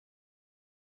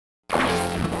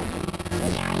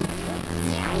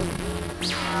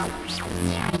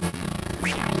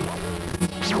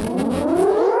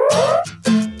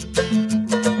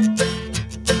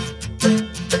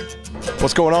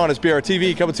What's going on? It's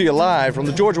BRTV coming to you live from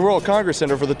the Georgia World Congress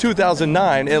Center for the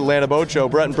 2009 Atlanta Boat Show.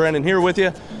 Brett and Brendan here with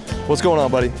you. What's going on,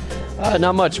 buddy?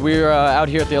 Not much. We're out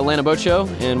here at the Atlanta Boat Show,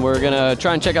 and we're going to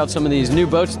try and check out some of these new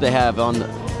boats they have on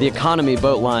the economy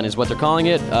boat line is what they're calling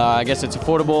it. I guess it's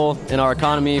affordable in our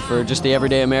economy for just the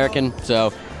everyday American,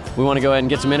 so we want to go ahead and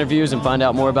get some interviews and find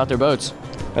out more about their boats.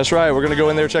 That's right. We're going to go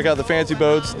in there, check out the fancy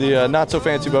boats, the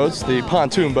not-so-fancy boats, the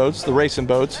pontoon boats, the racing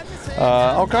boats,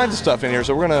 all kinds of stuff in here.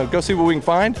 So we're going to go see what we can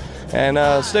find,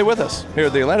 and stay with us here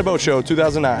at the Atlanta Boat Show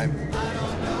 2009.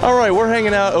 All right, we're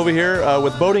hanging out over here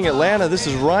with Boating Atlanta. This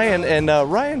is Ryan, and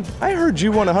Ryan, I heard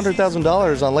you won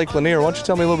 $100,000 on Lake Lanier. Why don't you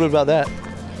tell me a little bit about that?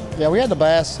 Yeah, we had the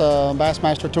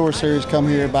Bassmaster Tour Series come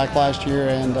here back last year,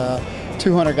 and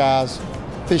 200 guys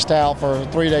fished out for a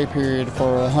 3-day period for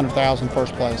 $100,000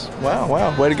 first place. Wow,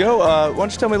 wow, way to go. Why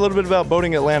don't you tell me a little bit about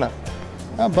Boating Atlanta?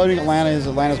 Boating Atlanta is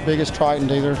Atlanta's biggest Triton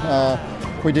dealer.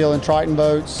 We deal in Triton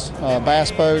boats,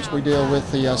 bass boats. We deal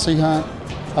with the sea hunt,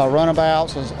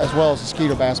 runabouts, as well as the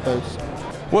skeeter bass boats.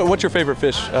 What's your favorite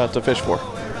fish to fish for?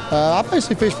 I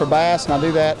basically fish for bass, and I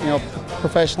do that,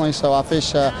 professionally. So I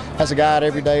fish as a guide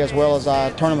every day, as well as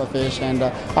I tournament fish. And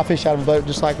I fish out of a boat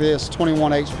just like this,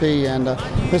 21 HP, and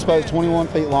this boat's 21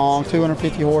 feet long,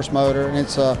 250 horse motor, and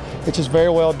it's just very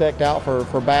well decked out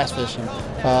for bass fishing.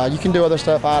 You can do other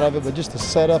stuff out of it, but just the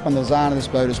setup and the design of this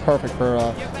boat is perfect for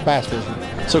bass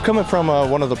fishing. So coming from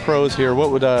one of the pros here,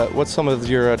 what's some of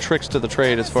your tricks to the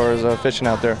trade as far as fishing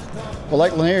out there? Well,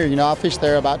 Lake Lanier, I fish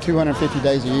there about 250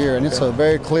 days a year, and it's a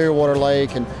very clear water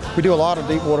lake, and we do a lot of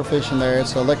deep water fishing there.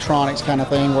 It's electronics kind of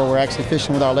thing where we're actually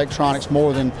fishing with our electronics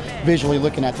more than visually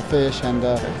looking at the fish, and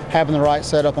having the right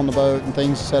setup on the boat and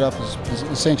things set up is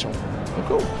essential. Oh,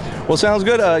 cool. Well, sounds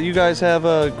good. You guys have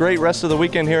a great rest of the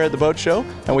weekend here at the boat show,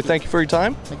 and we thank you for your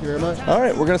time. Thank you very much. All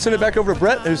right, we're going to send it back over to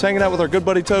Brett, who's hanging out with our good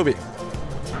buddy Toby.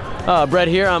 Brett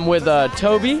here. I'm with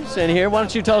Toby sitting here. Why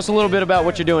don't you tell us a little bit about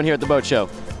what you're doing here at the boat show?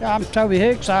 I'm Toby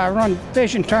Hicks. I run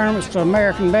fishing tournaments for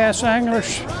American bass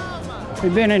anglers.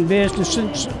 We've been in business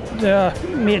since the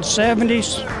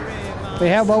mid-'70s. We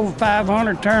have over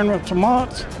 500 tournaments a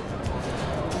month,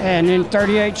 and in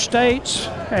 38 states,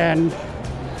 and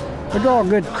we draw a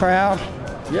good crowd.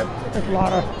 Yep.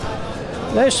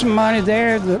 There's some money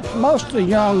there. Most of the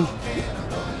young,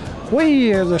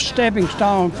 we are the stepping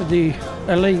stone for the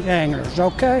elite anglers,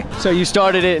 okay? So you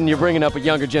started it and you're bringing up a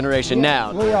younger generation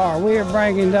now. We are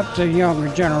bringing up the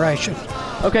younger generation.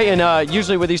 Okay, and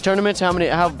usually with these tournaments,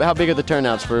 how big are the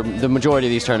turnouts for the majority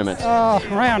of these tournaments?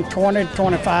 Around 20 to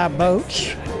 25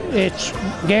 boats. It's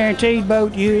guaranteed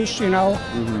boat use,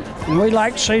 And we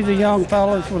like to see the young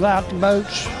fellas without the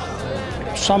boats.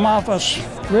 Some of us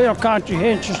real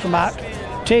conscientious about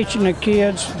teaching the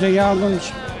kids, the young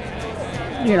ones,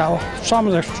 some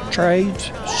of the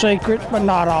trades, secrets, but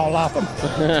not all of them.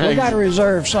 We got to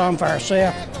reserve some for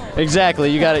ourselves. Exactly.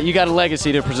 You got a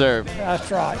legacy to preserve. That's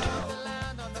right.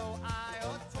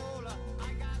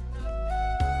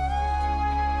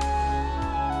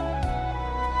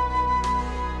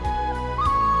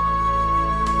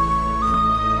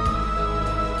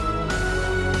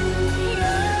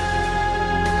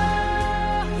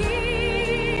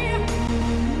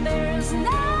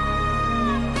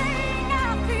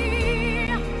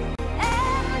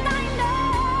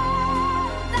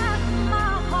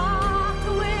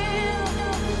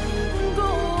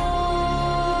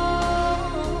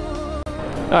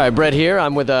 All right, Brett here.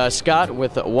 I'm with Scott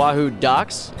with Wahoo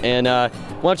Docks, and why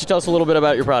don't you tell us a little bit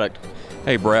about your product?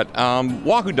 Hey, Brett.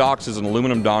 Wahoo Docks is an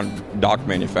aluminum dock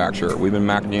manufacturer. We've been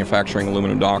manufacturing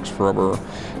aluminum docks for over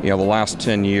the last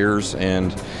 10 years,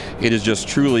 and it is just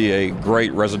truly a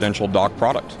great residential dock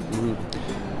product.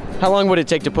 Mm-hmm. How long would it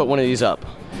take to put one of these up?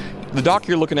 The dock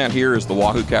you're looking at here is the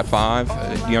Wahoo Cat 5.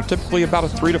 Typically about a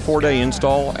 3 to 4 day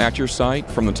install at your site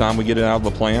from the time we get it out of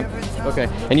the plant. Okay,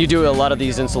 and you do a lot of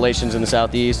these installations in the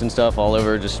southeast and stuff all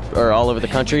over the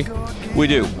country? We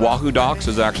do. Wahoo Docks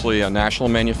is actually a national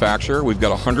manufacturer. We've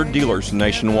got 100 dealers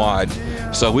nationwide.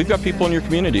 So we've got people in your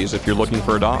communities if you're looking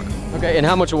for a dock. Okay, and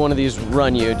how much will one of these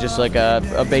run you, just like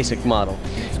a basic model?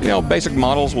 Basic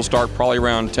models will start probably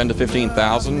around 10 to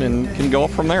 15,000 and can go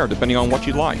up from there depending on what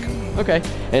you'd like. Okay,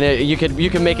 and you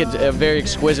can make it a very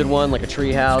exquisite one, like a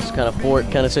tree house kind of fort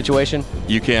kind of situation?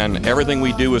 You can. Everything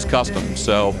we do is custom,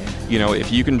 so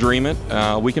if you can dream it,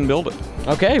 we can build it.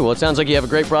 Okay, well it sounds like you have a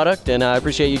great product, and I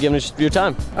appreciate you giving us your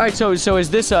time. All right, so is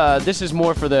this is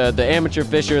more for the amateur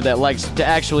fisher that likes to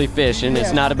actually fish, and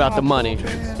it's not about the money?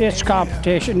 It's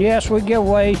competition. Yes, we give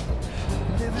away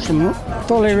some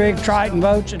fully rigged Triton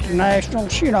boats at the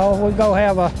Nationals. You know, we go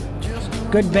have a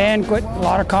good banquet, a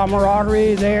lot of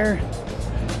camaraderie there,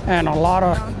 and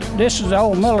this is the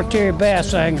old military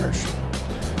bass anglers.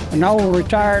 An old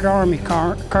retired Army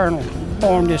colonel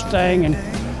formed this thing, and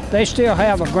they still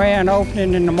have a grand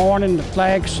opening in the morning, the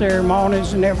flag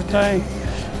ceremonies and everything,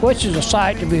 which is a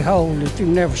sight to behold if you've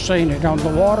never seen it on the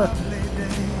water.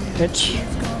 It's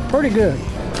pretty good.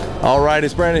 All right,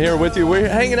 it's Brandon here with you. We're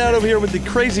hanging out over here with the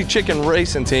Crazy Chicken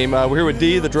Racing team. We're here with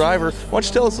Dee, the driver. Why don't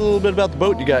you tell us a little bit about the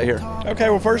boat you got here?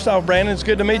 Okay, well, first off, Brandon, it's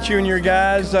good to meet you and your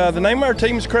guys. The name of our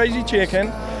team is Crazy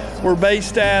Chicken. We're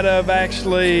based out of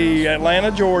actually Atlanta,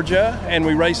 Georgia, and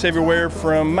we race everywhere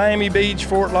from Miami Beach,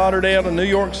 Fort Lauderdale to New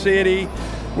York City.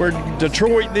 We're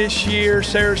Detroit this year,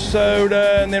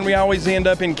 Sarasota, and then we always end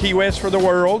up in Key West for the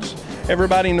Worlds.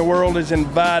 Everybody in the world is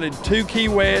invited to Key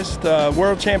West.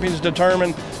 World champions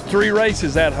determine 3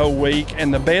 races that whole week,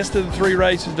 and the best of the 3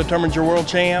 races determines your world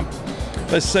champ.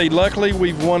 Let's see, luckily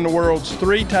we've won the Worlds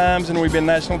 3 times and we've been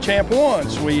national champ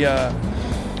once. We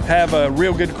have a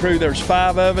real good crew. There's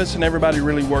 5 of us and everybody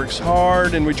really works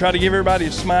hard, and we try to give everybody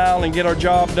a smile and get our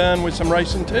job done with some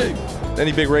racing too.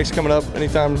 Any big race coming up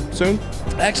anytime soon?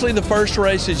 Actually, the first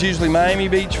race is usually Miami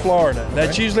Beach, Florida.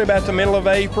 That's usually about the middle of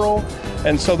April,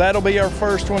 and so that'll be our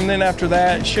first one. Then after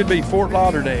that, it should be Fort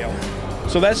Lauderdale.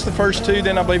 So that's the first 2.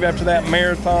 Then I believe after that,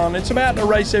 Marathon. It's about a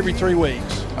race every 3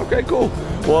 weeks. Okay, cool.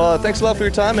 Well, thanks a lot for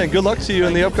your time, and good luck to you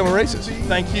in the upcoming races.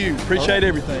 Thank you. Appreciate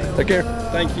everything. Take care.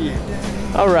 Thank you.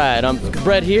 All right, I'm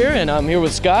Brett here, and I'm here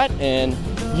with Scott, and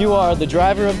you are the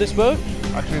driver of this boat?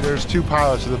 Actually, there's 2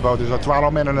 pilots of the boat. There's a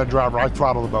throttleman and a driver. I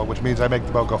throttle the boat, which means I make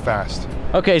the boat go fast.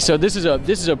 Okay, so this is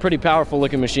a pretty powerful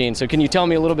looking machine. So can you tell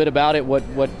me a little bit about it,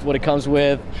 what it comes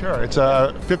with? Sure, it's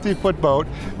a 50-foot boat,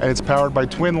 and it's powered by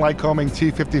twin Lycoming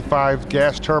T55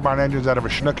 gas turbine engines out of a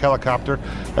Chinook helicopter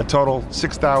that total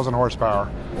 6,000 horsepower.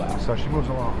 Wow. So she moves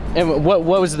along. And what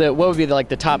would be like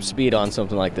the top speed on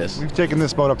something like this? We've taken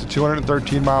this boat up to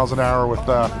 213 miles an hour with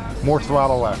more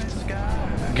throttle left.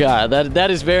 God,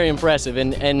 that is very impressive.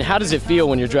 And how does it feel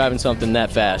when you're driving something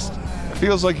that fast? It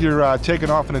feels like you're taking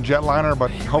off in a jetliner,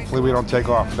 but hopefully we don't take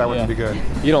off. That wouldn't be good.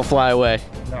 You don't fly away.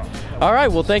 No. All right,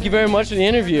 well, thank you very much for the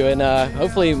interview, and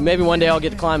hopefully maybe one day I'll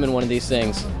get to climb in one of these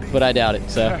things, but I doubt it.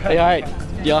 So, hey, all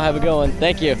right, y'all have a good one.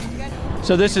 Thank you.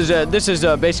 So this is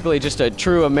basically just a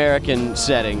true American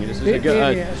setting. This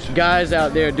is guys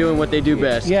out there doing what they do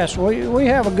best. Yes, we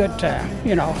have a good time,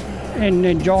 you know, and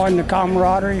enjoying the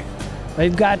camaraderie.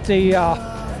 They've got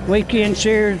the weekend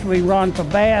series we run for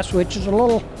bass, which is a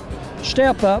little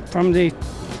step up from the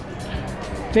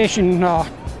fishing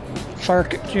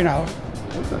circuits, you know.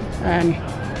 And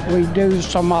we do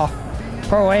some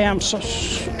pro-am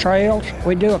trails.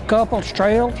 We do a couples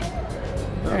trails.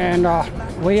 And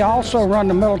we also run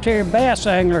the military bass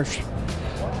anglers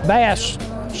bass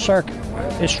circuit.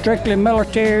 It's strictly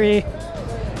military.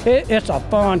 It's a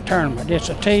fun tournament. It's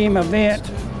a team event.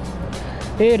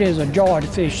 It is a joy to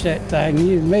fish that thing.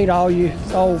 You meet all your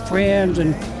old friends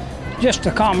and just the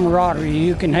camaraderie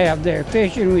you can have there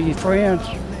fishing with your friends.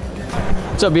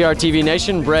 What's up, BRTV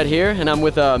Nation? Brett here, and I'm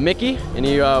with Mickey, and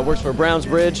he works for Browns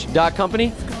Bridge Dock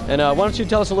Company. And why don't you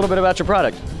tell us a little bit about your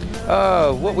product?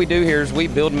 What we do here is we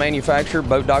build and manufacture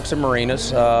boat docks and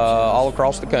marinas all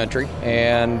across the country,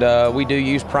 and we do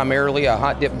use primarily a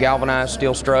hot dip galvanized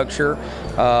steel structure.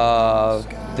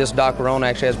 This dock we're on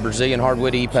actually has Brazilian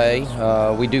hardwood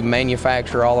epay. We do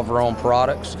manufacture all of our own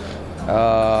products.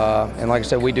 And like I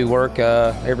said, we do work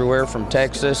everywhere from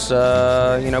Texas,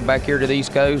 back here to the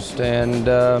East Coast, and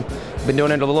been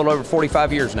doing it a little over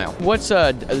 45 years now. What's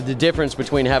the difference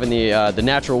between having the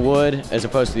natural wood as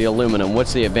opposed to the aluminum?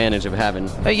 What's the advantage of having?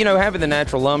 Having the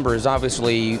natural lumber is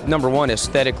obviously, number one,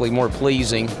 aesthetically more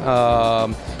pleasing.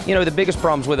 The biggest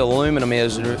problems with aluminum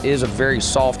is it is a very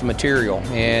soft material,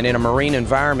 and in a marine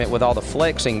environment with all the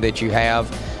flexing that you have,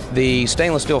 the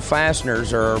stainless steel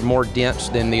fasteners are more dense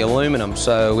than the aluminum,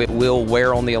 so it will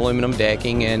wear on the aluminum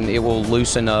decking and it will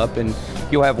loosen up and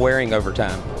you'll have wearing over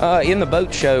time. In the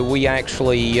boat show, we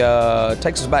actually, it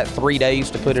takes us about 3 days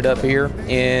to put it up here.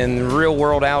 In real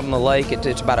world out on the lake,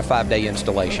 it's about a 5-day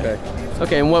installation.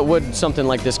 Okay, and what would something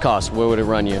like this cost? What would it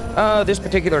run you? This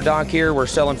particular dock here, we're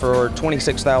selling for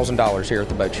 $26,000 here at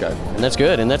the boat show. And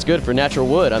that's good for natural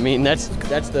wood. I mean, that's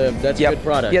a good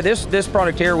product. Yeah, this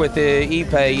product here with the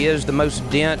epay is the most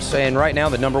dense and right now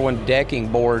the #1 decking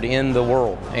board in the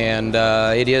world. And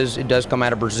it does come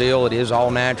out of Brazil. It is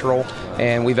all natural,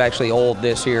 and we've actually oiled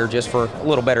this here just for a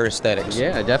little better aesthetics.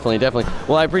 Yeah, definitely.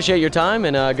 Well, I appreciate your time,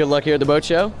 and good luck here at the boat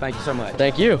show. Thank you so much.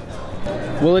 Thank you.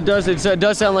 Well, it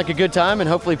does sound like a good time, and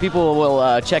hopefully people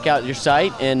will check out your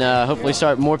site, and hopefully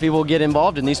more people get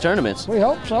involved in these tournaments. We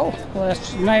hope so. Well,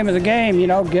 that's the name of the game, you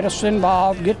know, get us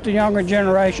involved, get the younger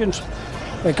generations,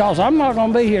 because I'm not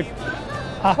going to be here,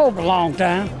 I hope, a long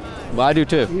time. Well, I do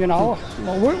too. You know,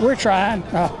 well, we're trying.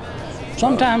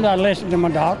 Sometimes I listen to my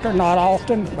doctor, not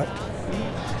often, but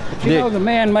you know, the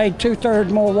man made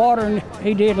 2/3 more water than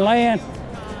he did land.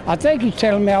 I think he's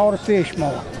telling me I ought to fish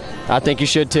more. I think you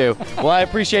should too. Well, I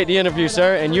appreciate the interview,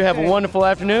 sir, and you have a wonderful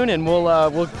afternoon, and we'll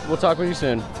talk with you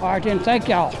soon. All right, then. Thank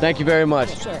y'all. Thank you very much.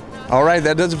 Yes, sir. All right,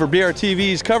 that does it for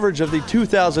BRTV's coverage of the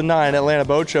 2009 Atlanta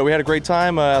Boat Show. We had a great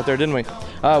time out there, didn't we?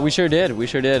 We sure did. We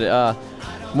sure did.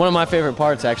 One of my favorite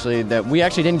parts, actually, that we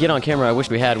actually didn't get on camera, I wish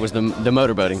we had, was the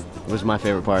motorboating. Was my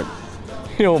favorite part.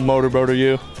 You old motorboater,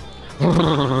 you.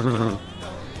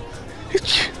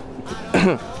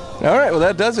 All right, well,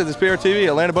 that does it. This BRTV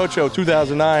Atlanta Boat Show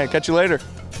 2009. Catch you later.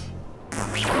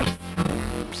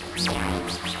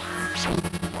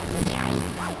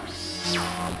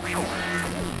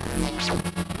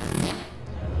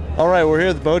 All right, we're here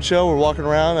at the boat show. We're walking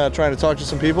around trying to talk to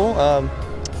some people.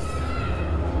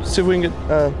 See if we can get,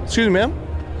 excuse me, ma'am?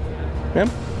 Ma'am?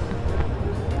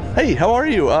 Hey, how are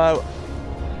you?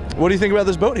 What do you think about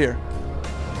this boat here?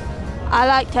 I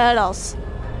like turtles.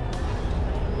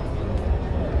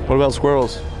 What about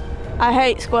squirrels? I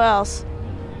hate squirrels.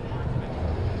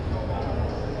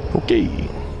 Okay.